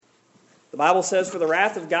The Bible says, "For the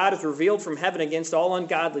wrath of God is revealed from heaven against all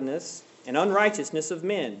ungodliness and unrighteousness of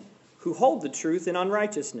men, who hold the truth in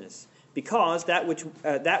unrighteousness, because that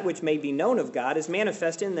which may be known of God is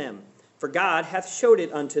manifest in them. For God hath showed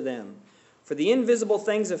it unto them. For the invisible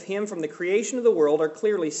things of him from the creation of the world are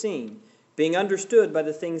clearly seen, being understood by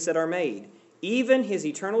the things that are made, even his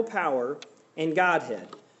eternal power and Godhead,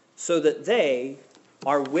 so that they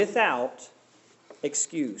are without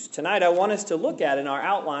excuse." Tonight I want us to look at in our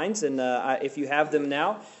outlines, and if you have them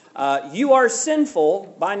now, you are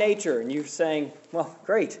sinful by nature. And you're saying, well,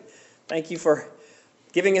 great. Thank you for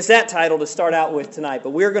giving us that title to start out with tonight. But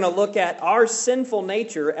we're going to look at our sinful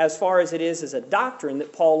nature as far as it is as a doctrine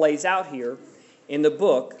that Paul lays out here in the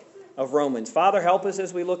book of Romans. Father, help us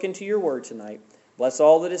as we look into your word tonight. Bless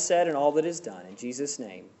all that is said and all that is done. In Jesus'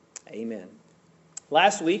 name, amen.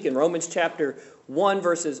 Last week in Romans chapter 1,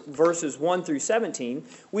 verses 1 through 17,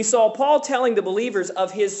 we saw Paul telling the believers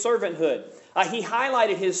of his servanthood. He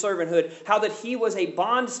highlighted his servanthood, how that he was a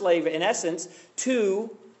bondslave, in essence, to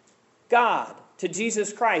God, to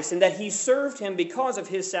Jesus Christ, and that he served him because of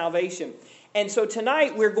his salvation. And so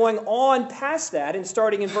tonight we're going on past that, and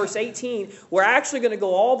starting in verse 18, we're actually going to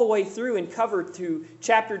go all the way through and cover through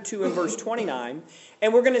chapter 2 and verse 29.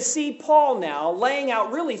 And we're going to see Paul now laying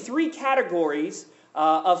out really three categories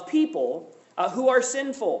of people who are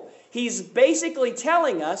sinful. He's basically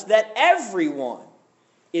telling us that everyone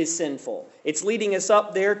is sinful. It's leading us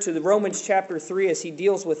up there to the Romans chapter 3 as he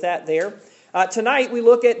deals with that there. Tonight we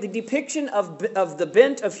look at the depiction of the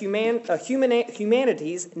bent of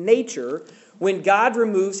humanity's nature when God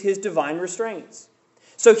removes his divine restraints.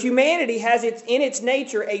 So humanity has in its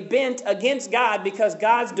nature a bent against God because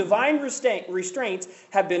God's divine restraints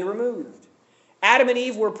have been removed. Adam and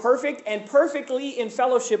Eve were perfect and perfectly in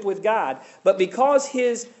fellowship with God, but because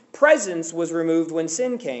his presence was removed when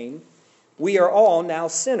sin came, we are all now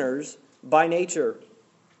sinners by nature.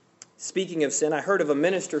 Speaking of sin, I heard of a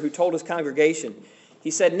minister who told his congregation, he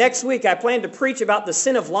said, "Next week I plan to preach about the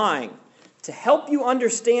sin of lying. To help you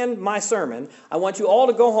understand my sermon, I want you all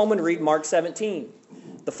to go home and read Mark 17.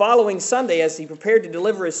 The following Sunday, as he prepared to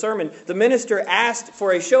deliver his sermon, the minister asked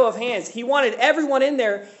for a show of hands. He wanted everyone in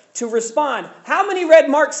there to respond, "How many read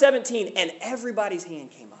Mark 17? And everybody's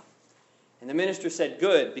hand came up. And the minister said,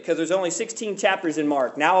 "Good, because there's only 16 chapters in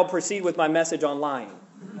Mark. Now I'll proceed with my message on lying."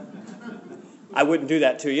 I wouldn't do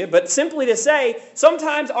that to you, but simply to say,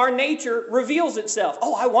 sometimes our nature reveals itself.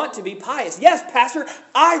 "Oh, I want to be pious. Yes, Pastor,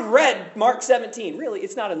 I read Mark 17. Really,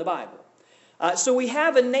 it's not in the Bible. So we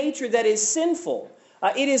have a nature that is sinful.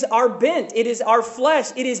 It is our bent. It is our flesh.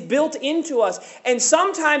 It is built into us. And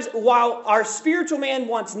sometimes while our spiritual man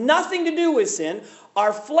wants nothing to do with sin,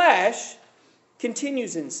 our flesh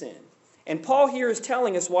continues in sin. And Paul here is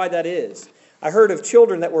telling us why that is. I heard of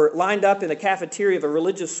children that were lined up in the cafeteria of a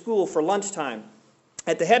religious school for lunchtime.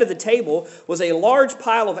 At the head of the table was a large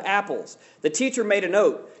pile of apples. The teacher made a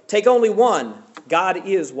note, "Take only one. God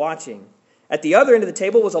is watching." At the other end of the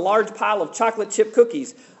table was a large pile of chocolate chip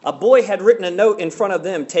cookies. A boy had written a note in front of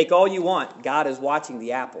them, "Take all you want. God is watching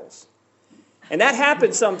the apples." And that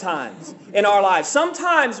happens sometimes in our lives.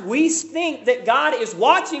 Sometimes we think that God is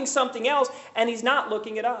watching something else and he's not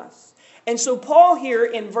looking at us. And so Paul here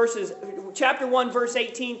in chapter 1, verse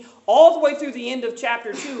 18, all the way through the end of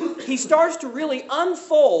chapter 2, he starts to really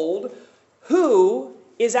unfold who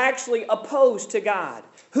is actually opposed to God,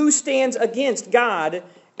 who stands against God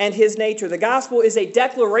and his nature. The gospel is a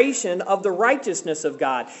declaration of the righteousness of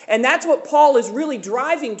God. And that's what Paul is really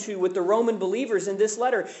driving to with the Roman believers in this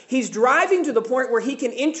letter. He's driving to the point where he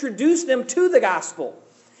can introduce them to the gospel.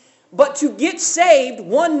 But to get saved,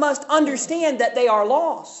 one must understand that they are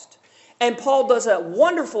lost. And Paul does a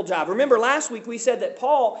wonderful job. Remember last week we said that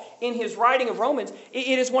Paul, in his writing of Romans,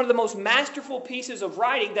 it is one of the most masterful pieces of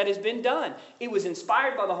writing that has been done. It was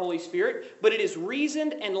inspired by the Holy Spirit, but it is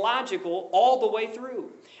reasoned and logical all the way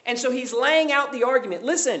through. And so he's laying out the argument.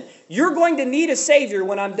 Listen, you're going to need a Savior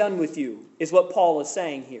when I'm done with you, is what Paul is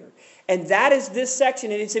saying here. And that is this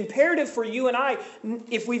section. And it's imperative for you and I,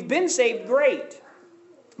 if we've been saved, great.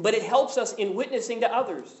 But it helps us in witnessing to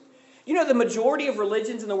others. You know, the majority of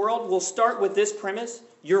religions in the world will start with this premise: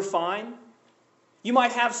 you're fine. You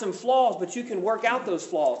might have some flaws, but you can work out those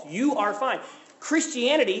flaws. You are fine.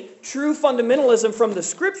 Christianity, true fundamentalism from the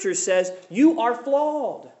Scriptures, says you are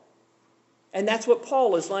flawed. And that's what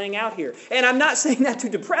Paul is laying out here. And I'm not saying that to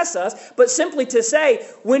depress us, but simply to say,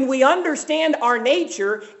 when we understand our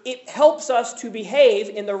nature, it helps us to behave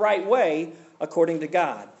in the right way according to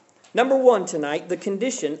God. Number one tonight, the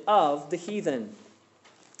condition of the heathen.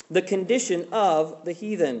 The condition of the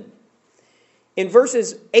heathen. In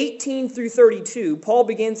verses 18 through 32, Paul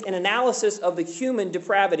begins an analysis of the human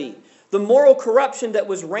depravity, the moral corruption that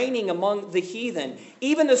was reigning among the heathen,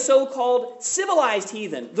 even the so-called civilized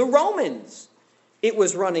heathen, the Romans. It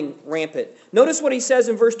was running rampant. Notice what he says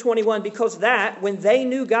in verse 21, because that, when they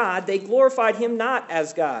knew God, they glorified him not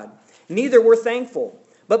as God, neither were thankful,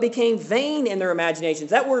 but became vain in their imaginations.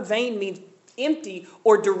 That word vain means empty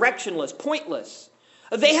or directionless, pointless.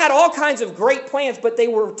 They had all kinds of great plans, but they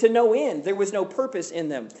were to no end. There was no purpose in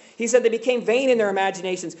them. He said they became vain in their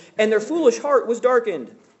imaginations, and their foolish heart was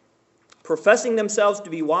darkened. Professing themselves to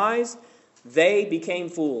be wise, they became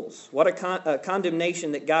fools. What a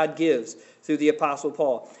condemnation that God gives through the Apostle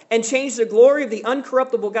Paul. And changed the glory of the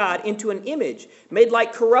uncorruptible God into an image made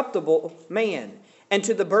like corruptible man, and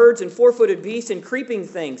to the birds and four-footed beasts and creeping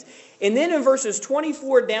things. And then in verses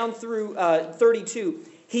 24 down through 32,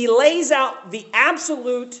 he lays out the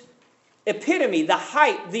absolute epitome, the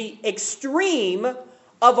height, the extreme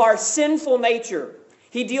of our sinful nature.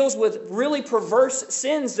 He deals with really perverse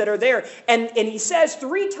sins that are there. And he says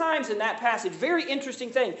 3 times in that passage, very interesting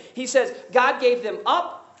thing. He says, God gave them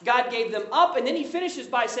up, God gave them up, and then he finishes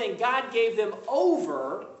by saying, God gave them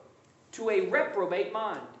over to a reprobate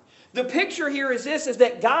mind. The picture here is this, is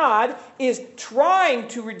that God is trying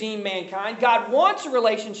to redeem mankind. God wants a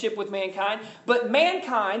relationship with mankind, but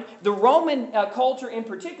mankind, the Roman culture in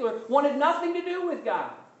particular, wanted nothing to do with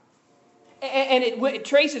God. And it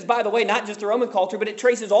traces, by the way, not just the Roman culture, but it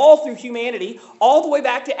traces all through humanity, all the way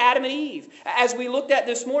back to Adam and Eve. As we looked at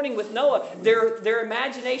this morning with Noah, their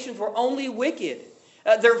imaginations were only wicked.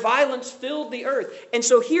 Their violence filled the earth. And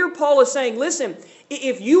so here Paul is saying, listen,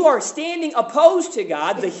 if you are standing opposed to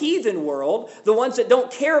God, the heathen world, the ones that don't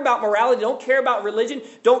care about morality, don't care about religion,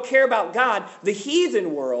 don't care about God, the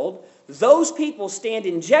heathen world, those people stand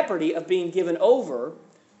in jeopardy of being given over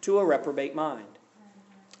to a reprobate mind.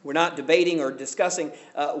 We're not debating or discussing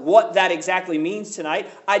what that exactly means tonight.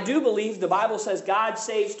 I do believe the Bible says God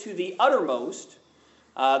saves to the uttermost.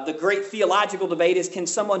 The great theological debate is, can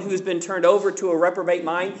someone who's been turned over to a reprobate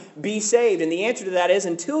mind be saved? And the answer to that is,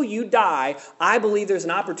 until you die, I believe there's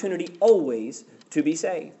an opportunity always to be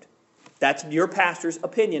saved. That's your pastor's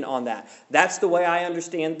opinion on that. That's the way I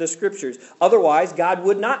understand the Scriptures. Otherwise, God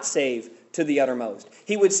would not save to the uttermost.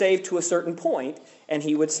 He would save to a certain point, and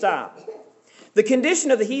he would stop. The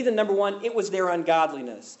condition of the heathen, number one, it was their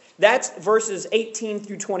ungodliness. That's verses 18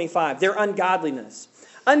 through 25, their ungodliness.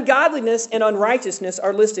 Ungodliness and unrighteousness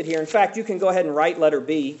are listed here. In fact, you can go ahead and write letter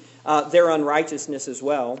B, their unrighteousness as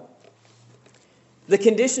well. The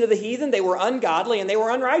condition of the heathen, they were ungodly and they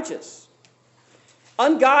were unrighteous.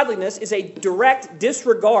 Ungodliness is a direct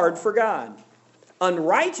disregard for God.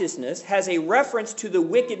 Unrighteousness has a reference to the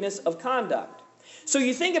wickedness of conduct. So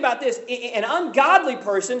you think about this, an ungodly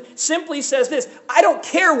person simply says this, I don't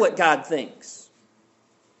care what God thinks.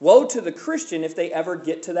 Woe to the Christian if they ever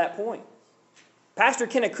get to that point. Pastor,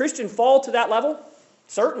 can a Christian fall to that level?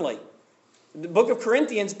 Certainly. The book of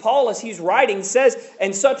Corinthians, Paul, as he's writing, says,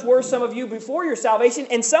 and such were some of you before your salvation,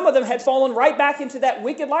 and some of them had fallen right back into that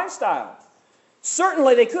wicked lifestyle.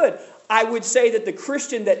 Certainly they could. I would say that the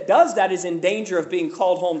Christian that does that is in danger of being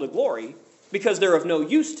called home to glory because they're of no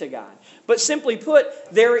use to God. But simply put,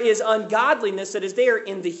 there is ungodliness that is there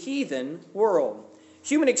in the heathen world.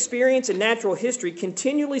 Human experience and natural history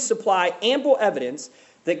continually supply ample evidence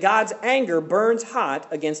that God's anger burns hot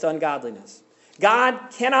against ungodliness. God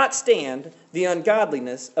cannot stand the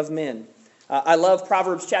ungodliness of men. I love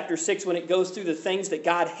Proverbs chapter 6 when it goes through the things that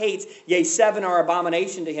God hates. Yea, 7 are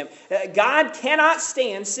abomination to him. God cannot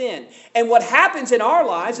stand sin. And what happens in our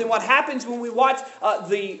lives and what happens when we watch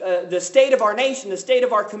the state of our nation, the state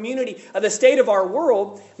of our community, the state of our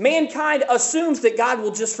world, mankind assumes that God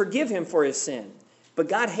will just forgive him for his sin. But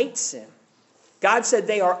God hates sin. God said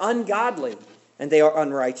they are ungodly and they are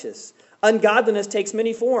unrighteous. Ungodliness takes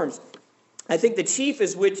many forms. I think the chief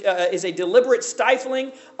is a deliberate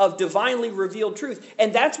stifling of divinely revealed truth.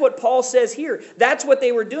 And that's what Paul says here. That's what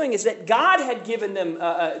they were doing, is that God had given them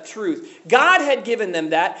truth. God had given them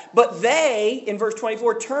that, but they, in verse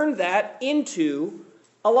 24, turned that into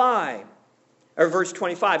a lie. Or verse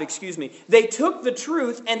 25, excuse me. They took the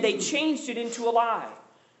truth and they changed it into a lie.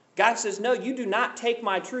 God says, no, you do not take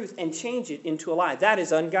my truth and change it into a lie. That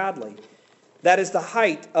is ungodly. That is the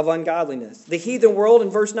height of ungodliness. The heathen world,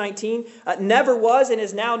 in verse 19, never was and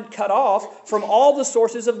is now cut off from all the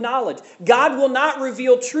sources of knowledge. God will not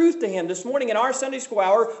reveal truth to him. This morning in our Sunday school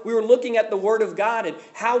hour, we were looking at the Word of God and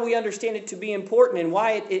how we understand it to be important and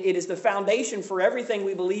why it is the foundation for everything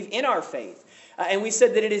we believe in our faith. And we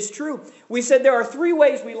said that it is true. We said there are 3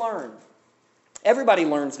 ways we learn. Everybody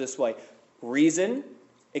learns this way. Reason,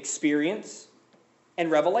 experience,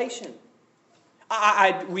 and revelation.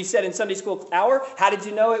 We said in Sunday school hour, how did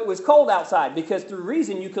you know it was cold outside? Because through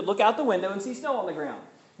reason, you could look out the window and see snow on the ground.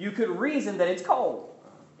 You could reason that it's cold.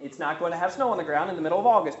 It's not going to have snow on the ground in the middle of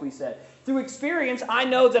August, we said. Through experience, I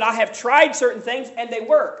know that I have tried certain things and they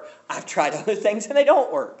work. I've tried other things and they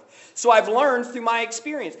don't work. So I've learned through my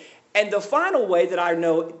experience. And the final way that I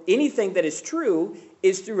know anything that is true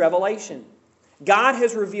is through revelation. God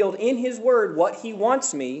has revealed in His Word what He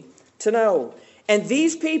wants me to know. And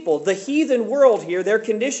these people, the heathen world here, their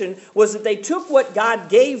condition was that they took what God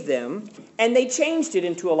gave them and they changed it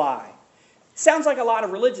into a lie. Sounds like a lot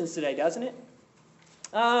of religions today, doesn't it?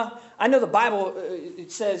 I know the Bible,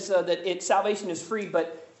 it says that salvation is free,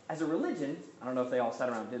 but as a religion, I don't know if they all sat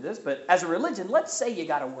around and did this, but as a religion, let's say you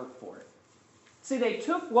got to work for it. See, they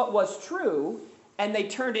took what was true and they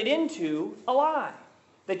turned it into a lie.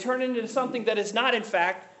 They turned it into something that is not, in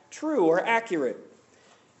fact, true or accurate.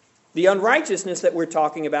 The unrighteousness that we're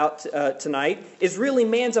talking about tonight is really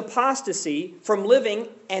man's apostasy from living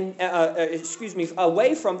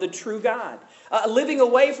away from the true God, living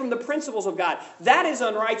away from the principles of God. That is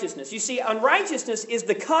unrighteousness. You see, unrighteousness is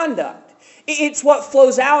the conduct. It's what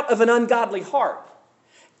flows out of an ungodly heart.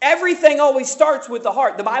 Everything always starts with the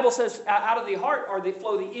heart. The Bible says, out of the heart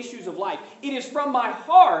flow the issues of life. It is from my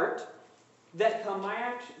heart that come my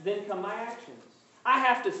actions. I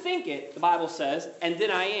have to think it, the Bible says, and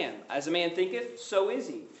then I am. As a man thinketh, so is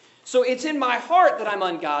he. So it's in my heart that I'm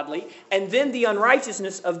ungodly, and then the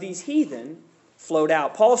unrighteousness of these heathen flowed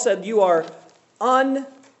out. Paul said, you are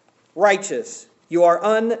unrighteous. You are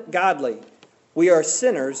ungodly. We are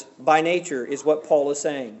sinners by nature, is what Paul is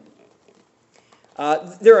saying.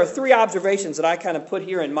 There are three observations that I kind of put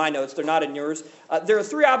here in my notes. They're not in yours. There are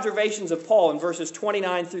three observations of Paul in verses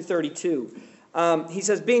 29 through 32. He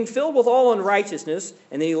says, being filled with all unrighteousness,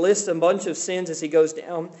 and then he lists a bunch of sins as he goes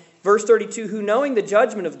down. Verse 32, who knowing the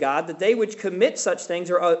judgment of God, that they which commit such things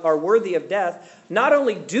are worthy of death, not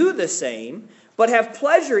only do the same, but have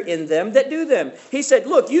pleasure in them that do them. He said,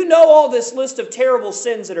 look, you know all this list of terrible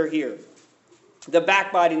sins that are here. The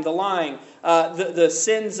backbiting, the lying, the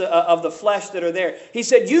sins of the flesh that are there. He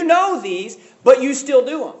said, you know these, but you still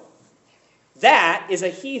do them. That is a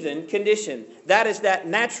heathen condition. That is that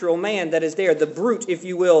natural man that is there, the brute, if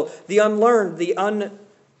you will, the unlearned, the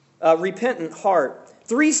unrepentant heart.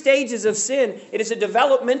 3 stages of sin. It is a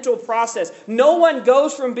developmental process. No one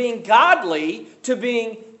goes from being godly to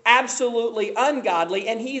being absolutely ungodly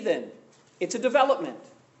and heathen. It's a development.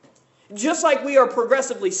 Just like we are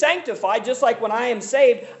progressively sanctified, just like when I am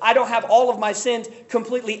saved, I don't have all of my sins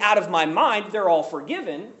completely out of my mind. They're all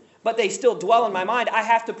forgiven, but they still dwell in my mind. I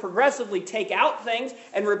have to progressively take out things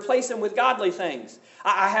and replace them with godly things.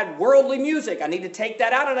 I had worldly music. I need to take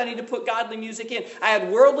that out and I need to put godly music in. I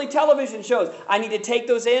had worldly television shows. I need to take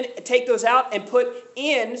those out and put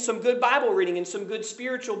in some good Bible reading and some good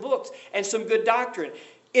spiritual books and some good doctrine.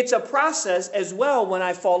 It's a process as well when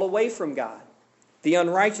I fall away from God. The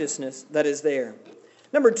unrighteousness that is there.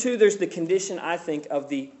 Number 2, there's the condition, I think, of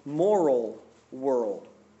the moral world.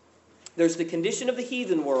 There's the condition of the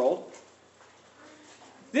heathen world.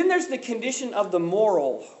 Then there's the condition of the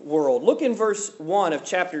moral world. Look in verse 1 of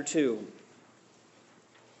chapter 2.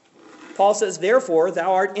 Paul says, therefore,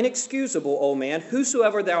 thou art inexcusable, O man,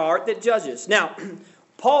 whosoever thou art that judgest. Now,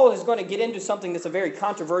 Paul is going to get into something that's a very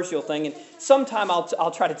controversial thing, and sometime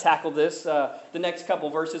I'll try to tackle this, the next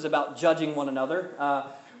couple verses about judging one another.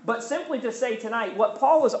 But simply to say tonight, what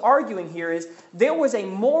Paul is arguing here is there was a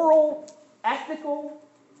moral, ethical,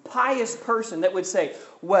 pious person that would say,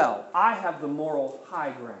 well, I have the moral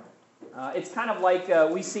high ground. It's kind of like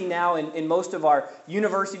we see now in most of our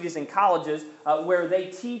universities and colleges where they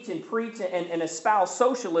teach and preach and espouse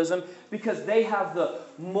socialism because they have the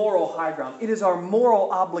moral high ground. It is our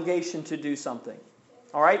moral obligation to do something.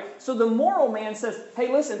 All right? So the moral man says,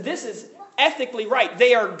 hey, listen, this is ethically right.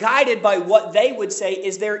 They are guided by what they would say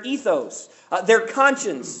is their ethos, their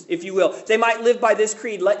conscience, if you will. They might live by this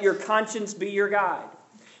creed, let your conscience be your guide.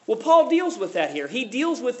 Well, Paul deals with that here. He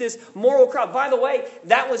deals with this moral crowd. By the way,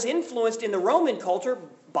 that was influenced in the Roman culture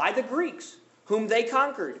by the Greeks, whom they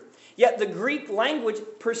conquered. Yet the Greek language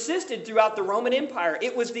persisted throughout the Roman Empire.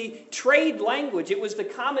 It was the trade language. It was the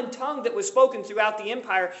common tongue that was spoken throughout the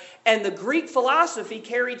empire. And the Greek philosophy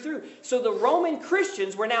carried through. So the Roman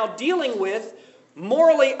Christians were now dealing with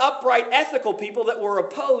morally upright, ethical people that were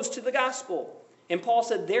opposed to the gospel. And Paul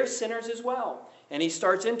said they're sinners as well. And he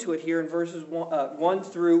starts into it here in verses 1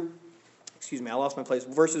 through,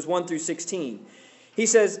 verses 1 through 16. He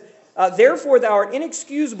says, therefore thou art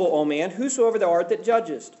inexcusable, O man, whosoever thou art that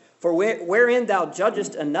judgest. For wherein thou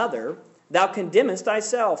judgest another, Thou condemnest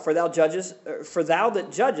thyself, for thou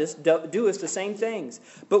that judgest doest the same things.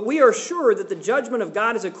 But we are sure that the judgment of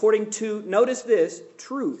God is according to, notice this,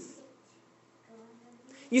 truth.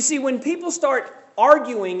 You see, when people start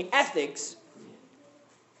arguing ethics,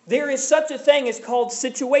 there is such a thing as called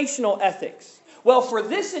situational ethics. Well, for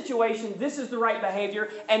this situation, this is the right behavior,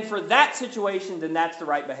 and for that situation, then that's the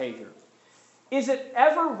right behavior. Is it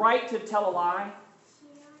ever right to tell a lie,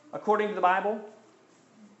 according to the Bible?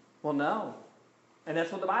 Well, no. And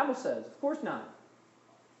that's what the Bible says. Of course not.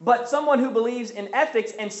 But someone who believes in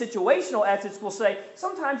ethics and situational ethics will say,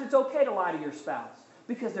 sometimes it's okay to lie to your spouse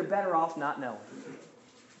because they're better off not knowing.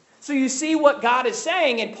 So you see what God is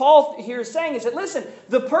saying, and Paul here is saying is that, listen,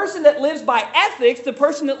 the person that lives by ethics, the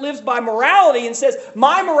person that lives by morality and says,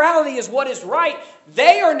 my morality is what is right,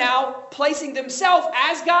 they are now placing themselves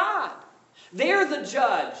as God. They're the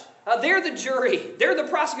judge. They're the jury. They're the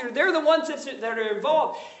prosecutor. They're the ones that are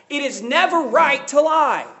involved. It is never right to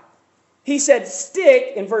lie. He said,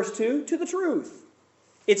 stick, in verse 2, to the truth.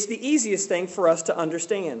 It's the easiest thing for us to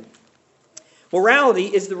understand. Morality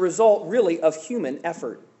is the result, really, of human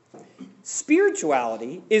effort.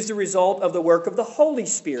 Spirituality is the result of the work of the Holy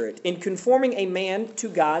Spirit in conforming a man to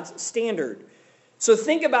God's standard. So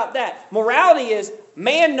think about that. Morality is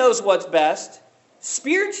man knows what's best.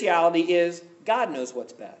 Spirituality is God knows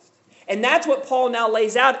what's best. And that's what Paul now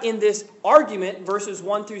lays out in this argument, verses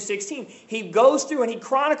 1 through 16. He goes through and he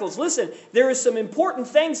chronicles. Listen, there is some important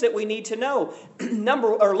things that we need to know.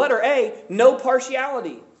 Letter A, no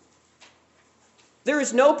partiality. There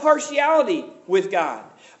is no partiality with God.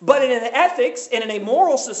 But in an ethics and in a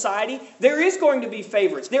moral society, there is going to be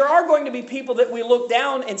favorites. There are going to be people that we look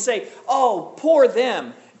down and say, oh, poor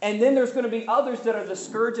them. And then there's going to be others that are the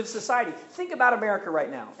scourge of society. Think about America right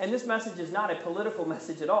now. And this message is not a political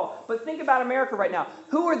message at all. But think about America right now.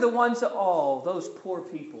 Who are the ones that, oh, those poor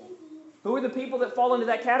people? Who are the people that fall into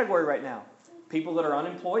that category right now? People that are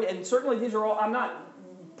unemployed. And certainly these are all, I'm not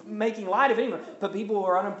making light of anyone, but people who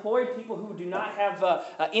are unemployed, people who do not have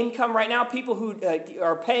income right now, people who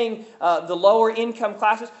are paying the lower income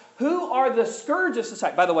classes. Who are the scourge of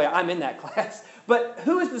society? By the way, I'm in that class. But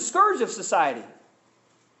who is the scourge of society?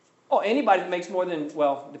 Oh, anybody that makes more than,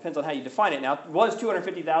 well, depends on how you define it now. It was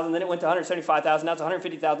 $250,000, then it went to $175,000, now it's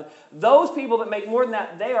 $150,000. Those people that make more than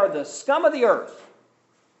that, they are the scum of the earth.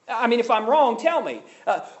 I mean, if I'm wrong, tell me.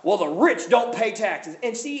 Well, the rich don't pay taxes.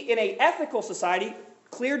 And see, in an ethical society,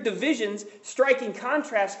 clear divisions, striking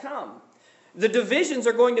contrasts come. The divisions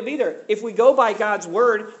are going to be there. If we go by God's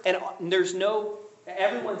word and there's no,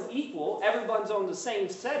 everyone's equal, everyone's on the same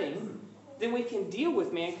setting, then we can deal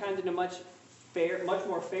with mankind in a much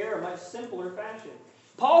more fair, a much simpler fashion.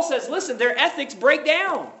 Paul says, listen, their ethics break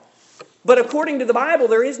down. But according to the Bible,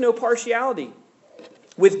 there is no partiality.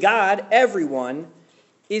 With God, everyone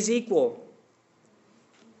is equal.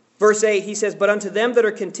 Verse 8, he says, but unto them that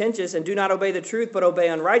are contentious and do not obey the truth, but obey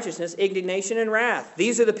unrighteousness, indignation and wrath.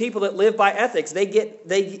 These are the people that live by ethics.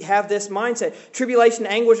 They have this mindset. Tribulation,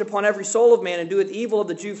 anguish upon every soul of man, and doeth evil of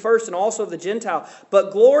the Jew first, and also of the Gentile.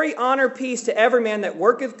 But glory, honor, peace to every man that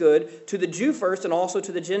worketh good, to the Jew first, and also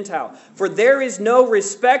to the Gentile. For there is no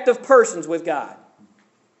respect of persons with God.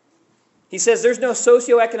 He says there's no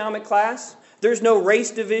socioeconomic class. There's no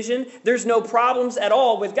race division. There's no problems at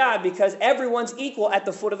all with God because everyone's equal at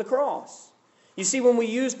the foot of the cross. You see, when we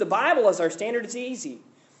use the Bible as our standard, it's easy.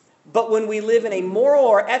 But when we live in a moral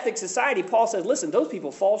or ethic society, Paul says, listen, those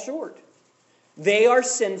people fall short. They are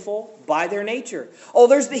sinful by their nature. Oh,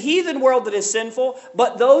 there's the heathen world that is sinful,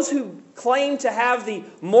 but those who claim to have the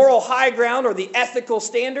moral high ground or the ethical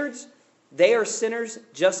standards, they are sinners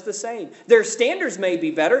just the same. Their standards may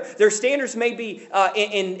be better. Their standards may be,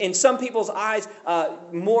 in some people's eyes,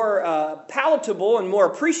 more palatable and more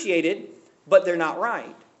appreciated, but they're not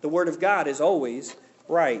right. The Word of God is always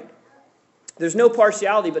right. There's no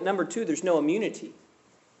partiality, but number two, there's no immunity.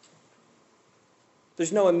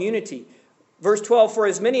 There's no immunity. Verse 12, for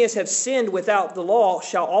as many as have sinned without the law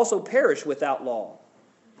shall also perish without law.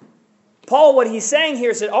 Paul, what he's saying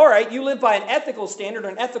here is that, all right, you live by an ethical standard or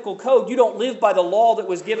an ethical code. You don't live by the law that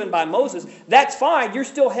was given by Moses. That's fine. You're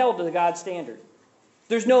still held to God's standard.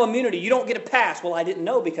 There's no immunity. You don't get a pass. Well, I didn't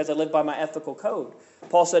know because I live by my ethical code.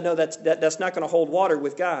 Paul said, no, that's not going to hold water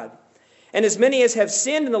with God. And as many as have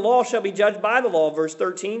sinned in the law shall be judged by the law, verse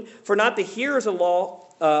 13. For not the hearers of the law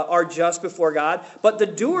are just before God, but the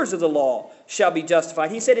doers of the law shall be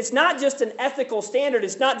justified. He said it's not just an ethical standard.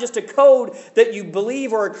 It's not just a code that you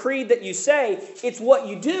believe or a creed that you say. It's what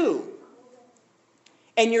you do.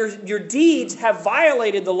 And your deeds have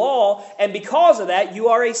violated the law, and because of that, you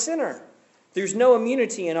are a sinner. There's no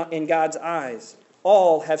immunity in God's eyes.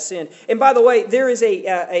 all have sinned. And by the way, there is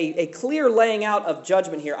a clear laying out of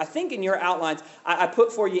judgment here. I think in your outlines, I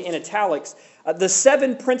put for you in italics the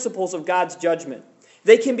 7 principles of God's judgment.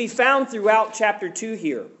 They can be found throughout chapter 2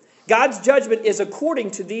 here. God's judgment is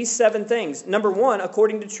according to these 7 things. Number 1,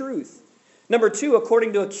 according to truth. Number 2,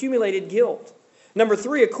 according to accumulated guilt. Number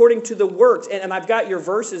 3, according to the works. And I've got your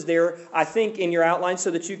verses there, I think, in your outline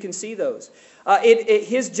so that you can see those.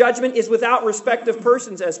 His judgment is without respect of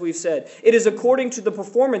persons, as we've said. It is according to the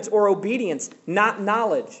performance or obedience, not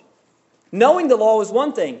knowledge. Knowing the law is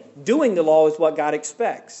one thing. Doing the law is what God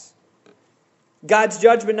expects. God's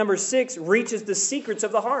judgment, number 6, reaches the secrets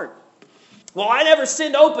of the heart. Well, I never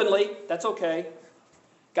sinned openly. That's okay.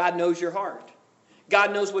 God knows your heart.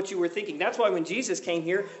 God knows what you were thinking. That's why when Jesus came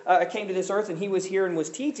here, came to this earth, and he was here and was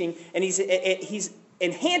teaching, and he's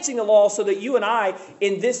enhancing the law so that you and I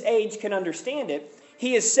in this age can understand it.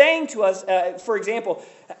 He is saying to us, for example,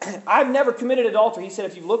 I've never committed adultery. He said,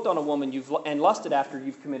 if you've looked on a woman and lusted after,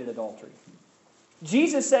 you've committed adultery.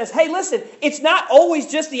 Jesus says, hey, listen, it's not always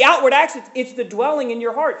just the outward actions. It's the dwelling in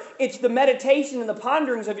your heart. It's the meditation and the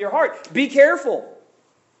ponderings of your heart. Be careful.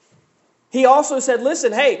 He also said,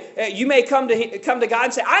 listen, hey, you may come to God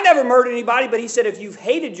and say, I never murdered anybody. But he said, if you've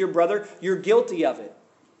hated your brother, you're guilty of it.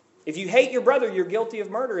 If you hate your brother, you're guilty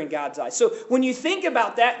of murder in God's eyes. So when you think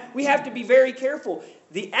about that, we have to be very careful.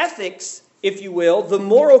 The ethics, if you will, the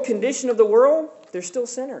moral condition of the world, they're still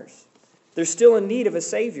sinners. They're still in need of a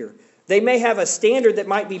Savior. They may have a standard that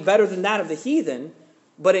might be better than that of the heathen,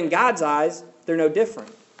 but in God's eyes, they're no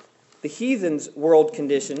different. The heathen's world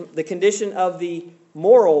condition, the condition of the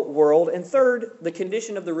moral world, and third, the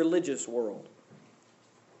condition of the religious world.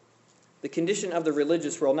 The condition of the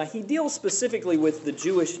religious world. Now, he deals specifically with the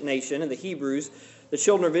Jewish nation and the Hebrews, the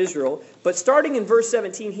children of Israel, but starting in verse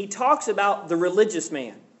 17, he talks about the religious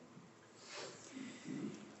man.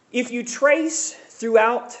 If you trace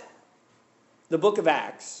throughout the book of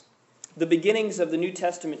Acts, the beginnings of the New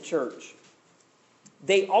Testament church,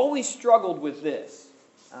 they always struggled with this.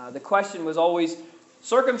 The question was always,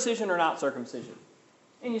 circumcision or not circumcision?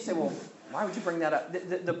 And you say, well, why would you bring that up?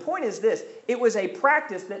 The point is this. It was a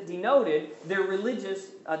practice that denoted their religious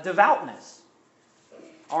devoutness.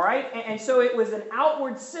 All right? And so it was an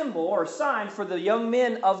outward symbol or sign for the young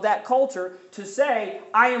men of that culture to say,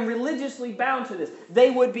 I am religiously bound to this.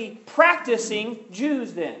 They would be practicing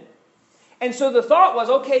Jews then. And so the thought was,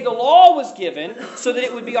 okay, the law was given so that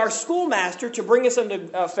it would be our schoolmaster to bring us unto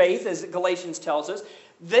faith, as Galatians tells us.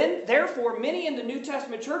 Then, therefore, many in the New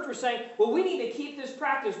Testament church were saying, well, we need to keep this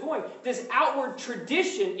practice going, this outward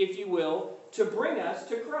tradition, if you will, to bring us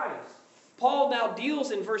to Christ. Paul now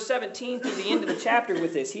deals in verse 17 through the end of the chapter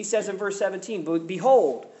with this. He says in verse 17,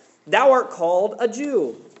 behold, thou art called a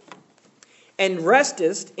Jew, and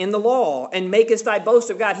restest in the law, and makest thy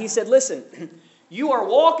boast of God. He said, listen, you are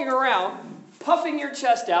walking around, puffing your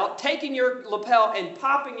chest out, taking your lapel and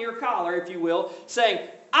popping your collar, if you will, saying,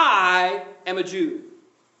 I am a Jew.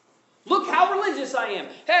 Look how religious I am.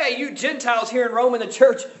 Hey, you Gentiles here in Rome in the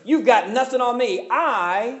church, you've got nothing on me.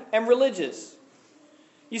 I am religious.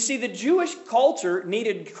 You see, the Jewish culture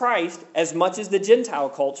needed Christ as much as the Gentile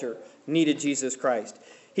culture needed Jesus Christ.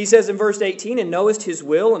 He says in verse 18, and knowest his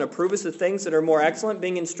will and approvest the things that are more excellent,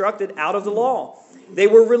 being instructed out of the law. They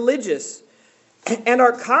were religious. And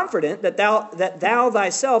art confident that thou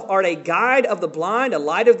thyself art a guide of the blind, a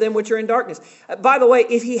light of them which are in darkness. By the way,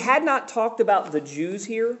 if he had not talked about the Jews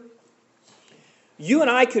here, you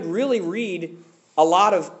and I could really read a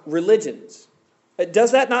lot of religions.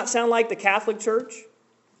 Does that not sound like the Catholic Church?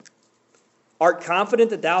 Art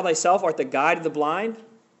confident that thou thyself art the guide of the blind?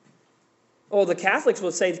 Oh, the Catholics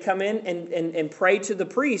will say, come in and pray to the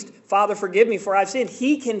priest, Father, forgive me for I've sinned.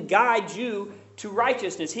 He can guide you to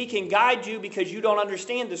righteousness. He can guide you because you don't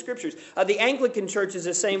understand the Scriptures. The Anglican Church is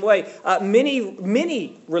the same way.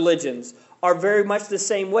 Many religions are very much the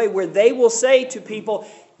same way, where they will say to people,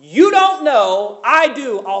 you don't know, I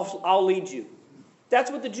do, I'll lead you. That's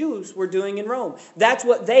what the Jews were doing in Rome. That's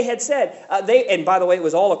what they had said. And by the way, it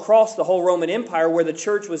was all across the whole Roman Empire where the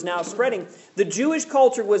church was now spreading. The Jewish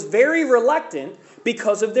culture was very reluctant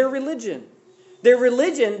because of their religion. Their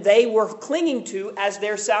religion they were clinging to as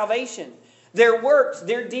their salvation. Their works,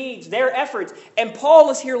 their deeds, their efforts. And Paul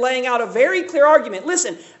is here laying out a very clear argument.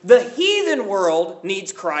 Listen, the heathen world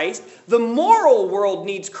needs Christ, the moral world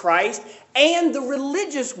needs Christ, and the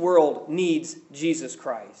religious world needs Jesus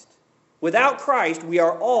Christ. Without Christ, we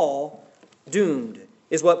are all doomed,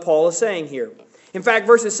 is what Paul is saying here. In fact,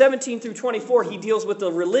 verses 17 through 24, he deals with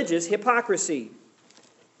the religious hypocrisy.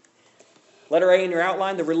 Letter A in your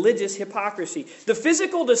outline, the religious hypocrisy. The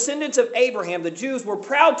physical descendants of Abraham, the Jews, were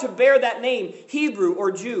proud to bear that name, Hebrew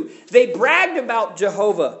or Jew. They bragged about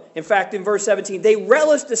Jehovah. In fact, in verse 17, they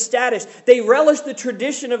relished the status. They relished the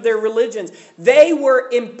tradition of their religions. They were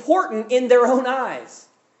important in their own eyes.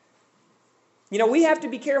 You know, we have to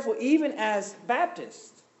be careful, even as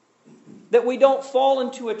Baptists, that we don't fall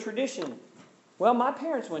into a tradition. Well, my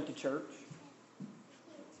parents went to church.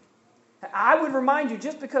 I would remind you,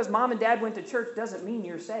 just because mom and dad went to church doesn't mean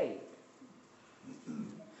you're saved.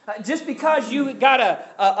 Just because you got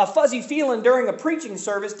a fuzzy feeling during a preaching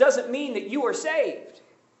service doesn't mean that you are saved.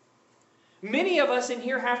 Many of us in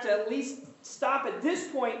here have to at least stop at this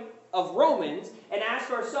point of Romans and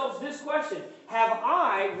ask ourselves this question: have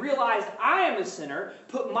I realized I am a sinner,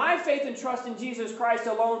 put my faith and trust in Jesus Christ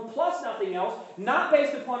alone plus nothing else, not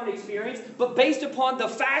based upon an experience, but based upon the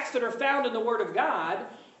facts that are found in the Word of God,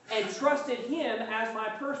 and trusted Him as my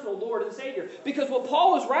personal Lord and Savior? Because what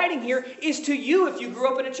Paul is writing here is to you if you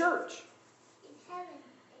grew up in a church.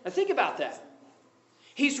 Now think about that.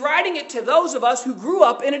 He's writing it to those of us who grew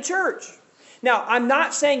up in a church. Now, I'm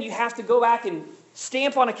not saying you have to go back and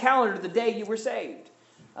stamp on a calendar the day you were saved.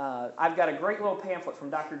 I've got a great little pamphlet from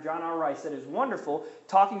Dr. John R. Rice that is wonderful,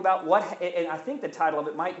 talking about what, and I think the title of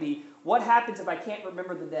it might be, What Happens If I Can't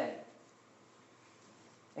Remember the Day?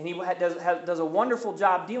 And he does a wonderful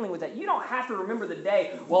job dealing with that. You don't have to remember the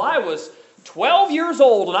day. Well, I was 12 years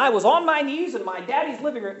old and I was on my knees in my daddy's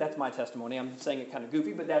living room. That's my testimony. I'm saying it kind of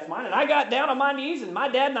goofy, but that's mine. And I got down on my knees and my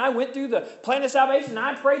dad and I went through the plan of salvation and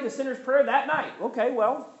I prayed the sinner's prayer that night. Okay,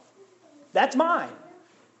 well, that's mine.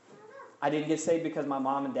 I didn't get saved because my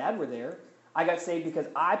mom and dad were there. I got saved because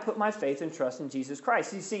I put my faith and trust in Jesus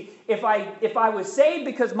Christ. You see, if I was saved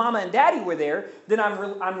because mama and daddy were there, then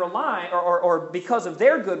I'm relying, or because of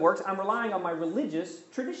their good works, I'm relying on my religious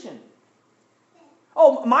tradition.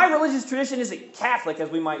 Oh, my religious tradition isn't Catholic, as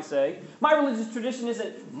we might say. My religious tradition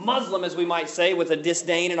isn't Muslim, as we might say, with a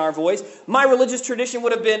disdain in our voice. My religious tradition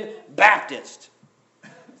would have been Baptist.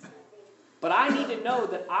 But I need to know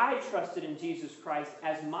that I trusted in Jesus Christ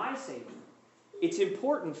as my Savior. It's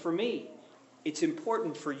important for me. It's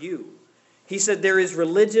important for you. He said there is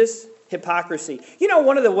religious hypocrisy. You know,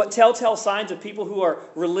 one of the telltale signs of people who are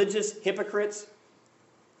religious hypocrites?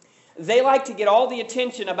 They like to get all the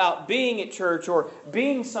attention about being at church or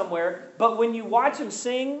being somewhere, but when you watch them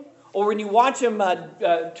sing or when you watch them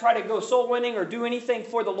try to go soul winning or do anything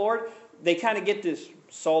for the Lord, they kind of get this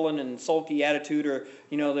sullen and sulky attitude, or,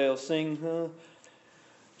 you know, they'll sing,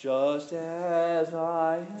 just as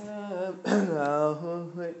I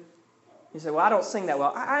am. You say, well, I don't sing that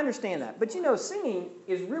well. I understand that. But you know, singing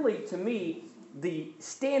is really, to me, the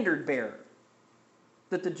standard bearer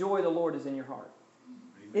that the joy of the Lord is in your heart.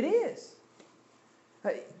 It is.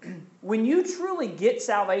 When you truly get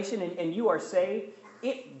salvation and you are saved,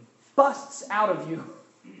 it busts out of you.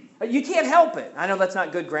 You can't help it. I know that's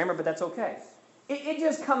not good grammar, but that's okay. It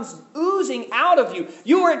just comes oozing out of you.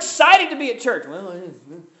 You were excited to be at church. Well,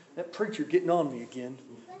 that preacher getting on me again.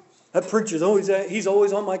 That preacher's he's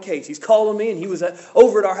always on my case. He's calling me, and he was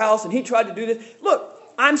over at our house, and he tried to do this.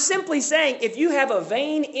 Look, I'm simply saying, if you have a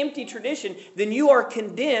vain, empty tradition, then you are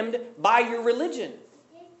condemned by your religion.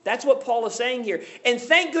 That's what Paul is saying here. And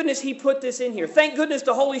thank goodness he put this in here. Thank goodness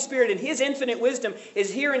the Holy Spirit in His infinite wisdom is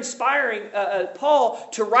here inspiring Paul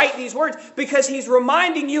to write these words, because he's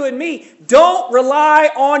reminding you and me, don't rely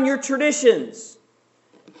on your traditions.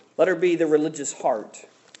 Letter B, the religious heart.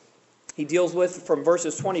 He deals with, from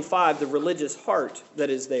verses 25, the religious heart that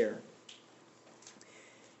is there.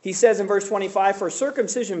 He says in verse 25, for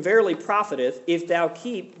circumcision verily profiteth if thou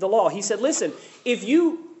keep the law. He said, listen, if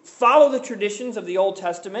you follow the traditions of the Old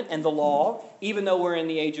Testament and the law, even though we're in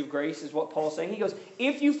the age of grace, is what Paul's saying. He goes,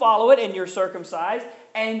 if you follow it and you're circumcised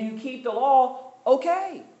and you keep the law,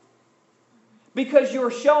 okay. Because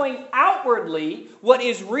you're showing outwardly what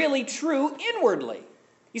is really true inwardly.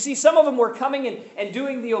 You see, some of them were coming and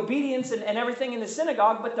doing the obedience and everything in the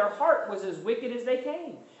synagogue, but their heart was as wicked as they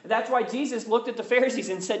came. That's why Jesus looked at the Pharisees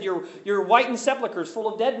and said, you're whitened sepulchres full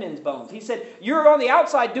of dead men's bones. He said, you're on the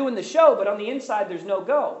outside doing the show, but on the inside there's no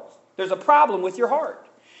go. There's a problem with your heart.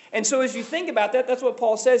 And so as you think about that, that's what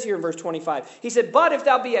Paul says here in verse 25. He said, but if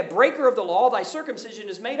thou be a breaker of the law, thy circumcision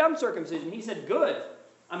is made uncircumcision. He said, good.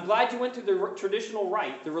 I'm glad you went through the traditional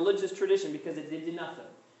rite, the religious tradition, because it did nothing.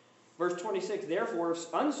 Verse 26, therefore,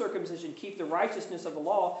 if uncircumcision keep the righteousness of the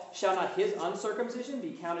law, shall not his uncircumcision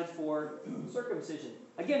be counted for circumcision?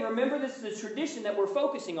 Again, remember, this is the tradition that we're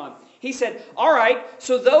focusing on. He said, all right,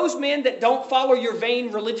 so those men that don't follow your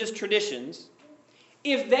vain religious traditions,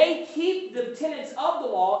 if they keep the tenets of the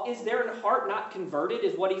law, is their heart not converted,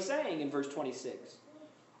 is what he's saying in verse 26.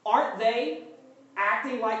 Aren't they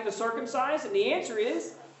acting like the circumcised? And the answer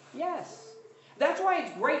is yes. That's why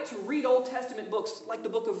it's great to read Old Testament books like the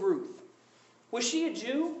book of Ruth. Was she a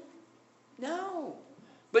Jew? No.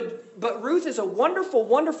 But Ruth is a wonderful,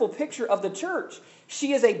 wonderful picture of the church.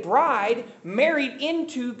 She is a bride married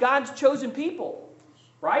into God's chosen people.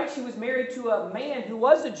 Right? She was married to a man who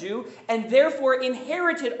was a Jew and therefore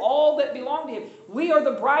inherited all that belonged to him. We are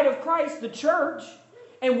the bride of Christ, the church.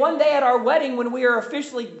 And one day at our wedding, when we are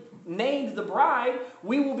officially named the bride,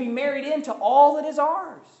 we will be married into all that is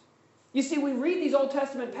ours. You see, we read these Old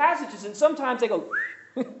Testament passages and sometimes they go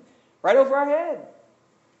right over our head.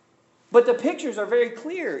 But the pictures are very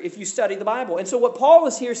clear if you study the Bible. And so what Paul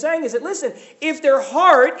is here saying is that, listen, if their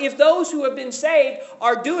heart, if those who have been saved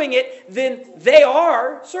are doing it, then they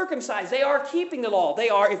are circumcised. They are keeping the law. They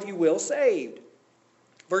are, if you will, saved.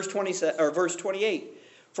 Verse 28.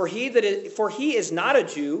 For he is not a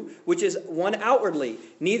Jew, which is one outwardly,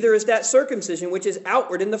 neither is that circumcision, which is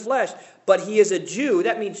outward in the flesh. But he is a Jew,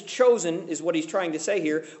 that means chosen, is what he's trying to say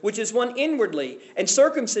here, which is one inwardly. And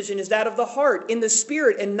circumcision is that of the heart, in the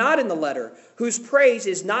spirit, and not in the letter, whose praise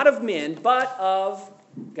is not of men, but of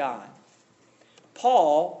God.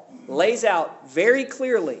 Paul lays out very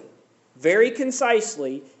clearly, very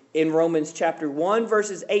concisely, in Romans chapter 1,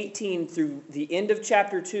 verses 18 through the end of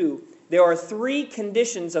chapter 2, there are three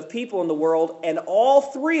conditions of people in the world, and all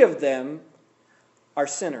three of them are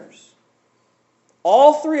sinners.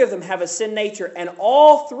 All three of them have a sin nature, and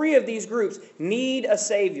all three of these groups need a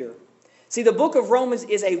Savior. See, the book of Romans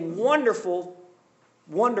is a wonderful,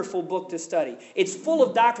 wonderful book to study. It's full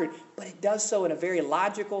of doctrine, but it does so in a very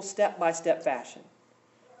logical, step-by-step fashion.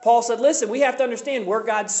 Paul said, listen, we have to understand we're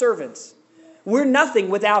God's servants. We're nothing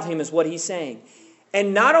without Him, is what he's saying.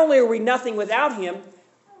 And not only are we nothing without Him,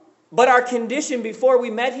 but our condition before we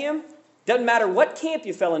met Him, doesn't matter what camp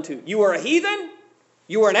you fell into. You were a heathen,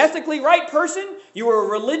 you were an ethically right person, you were a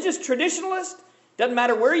religious traditionalist, doesn't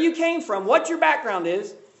matter where you came from, what your background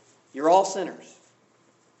is, you're all sinners.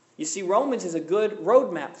 You see, Romans is a good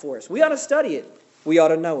roadmap for us. We ought to study it. We ought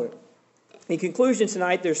to know it. In conclusion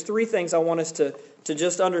tonight, there's three things I want us to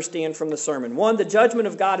just understand from the sermon. One, the judgment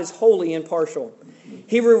of God is wholly impartial.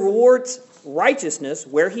 He rewards righteousness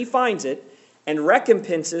where He finds it, and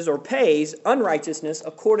recompenses or pays unrighteousness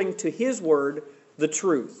according to His word, the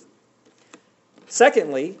truth.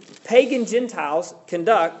 Secondly, pagan Gentiles'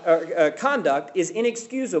 conduct is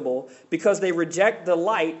inexcusable because they reject the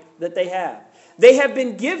light that they have. They have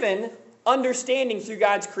been given understanding through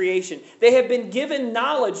God's creation. They have been given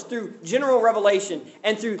knowledge through general revelation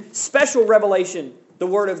and through special revelation, the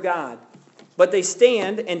Word of God. But they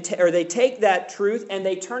stand they take that truth and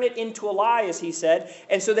they turn it into a lie, as he said,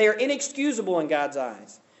 and so they are inexcusable in God's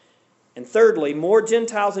eyes. And thirdly, more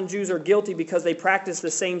Gentiles and Jews are guilty because they practice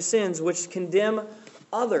the same sins which condemn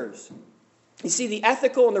others. You see, the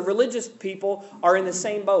ethical and the religious people are in the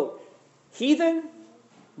same boat. Heathen,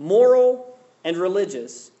 moral, and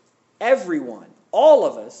religious, everyone, all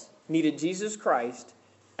of us, needed Jesus Christ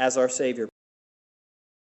as our Savior.